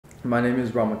My name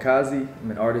is Rama Kazi.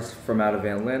 I'm an artist from out of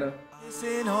Atlanta.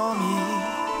 Listen on me.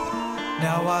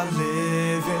 Now I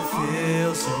live and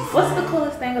feel so free. What's the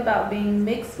coolest thing about being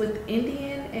mixed with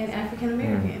Indian and African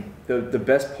American? The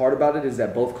best part about it is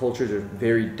that both cultures are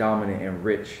very dominant and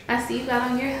rich. I see you got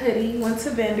on your hoodie, went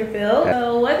to Vanderbilt.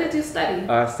 So what did you study?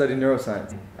 I studied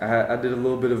neuroscience. I did a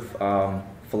little bit of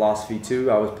philosophy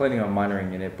too. I was planning on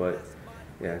minoring in it, but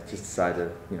yeah, just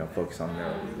decided to focus on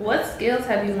neuro. What skills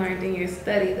have you learned in your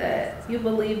study that you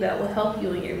believe that will help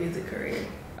you in your music career?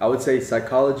 I would say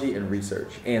psychology and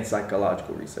research, and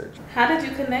psychological research. How did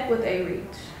you connect with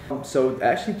AREACH? So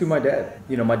actually through my dad.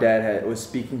 My dad was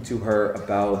speaking to her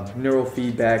about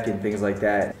neurofeedback and things like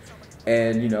that.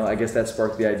 And I guess that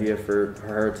sparked the idea for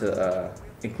her to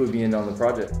include me in on the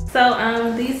project.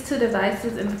 So these two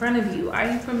devices in front of you, are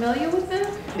you familiar with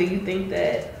them? Do you think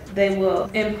that they will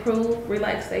improve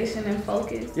relaxation and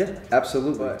focus? Yeah,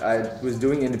 absolutely. I was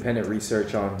doing independent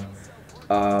research on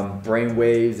brain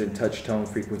waves and touch tone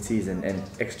frequencies and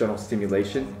external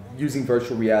stimulation. Using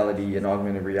virtual reality and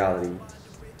augmented reality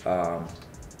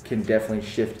can definitely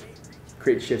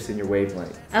create shifts in your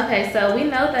wavelength. Okay, so we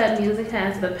know that music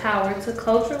has the power to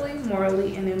culturally,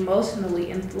 morally, and emotionally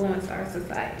influence our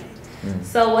society.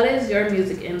 So what is your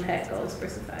music impact goals for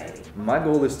society? My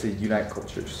goal is to unite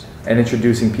cultures and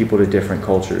introducing people to different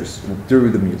cultures through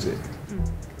the music.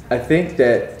 I think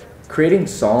that creating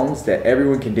songs that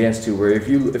everyone can dance to, where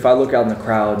if I look out in the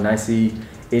crowd and I see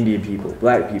Indian people,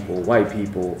 black people, white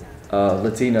people,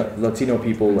 Latino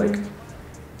people, like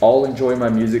all enjoy my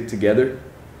music together,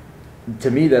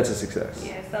 to me that's a success.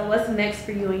 Yeah, so what's next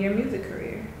for you in your music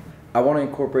career? I want to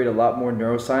incorporate a lot more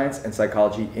neuroscience and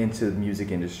psychology into the music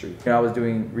industry. I was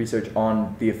doing research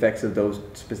on the effects of those,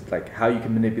 like how you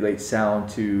can manipulate sound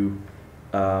to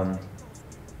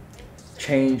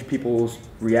change people's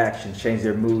reactions, change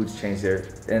their moods,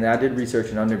 and I did research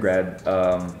in undergrad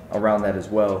around that as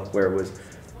well, where it was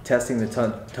testing the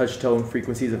touch tone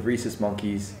frequencies of rhesus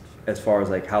monkeys as far as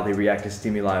like how they react to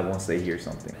stimuli once they hear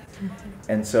something.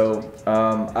 And so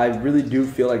I really do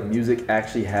feel like music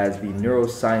actually has the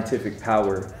neuroscientific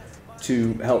power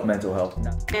to help mental health.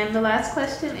 And the last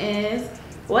question is,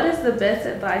 what is the best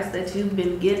advice that you've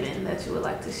been given that you would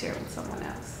like to share with someone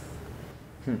else?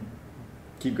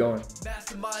 Keep going.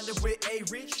 Masterminded with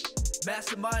AREACH.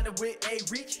 Masterminded with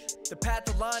AREACH. The path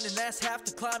to line and that's half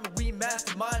the climb, and we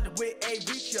masterminded with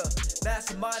AREACH.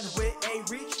 Masterminded with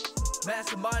AREACH.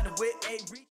 Masterminded with AREACH.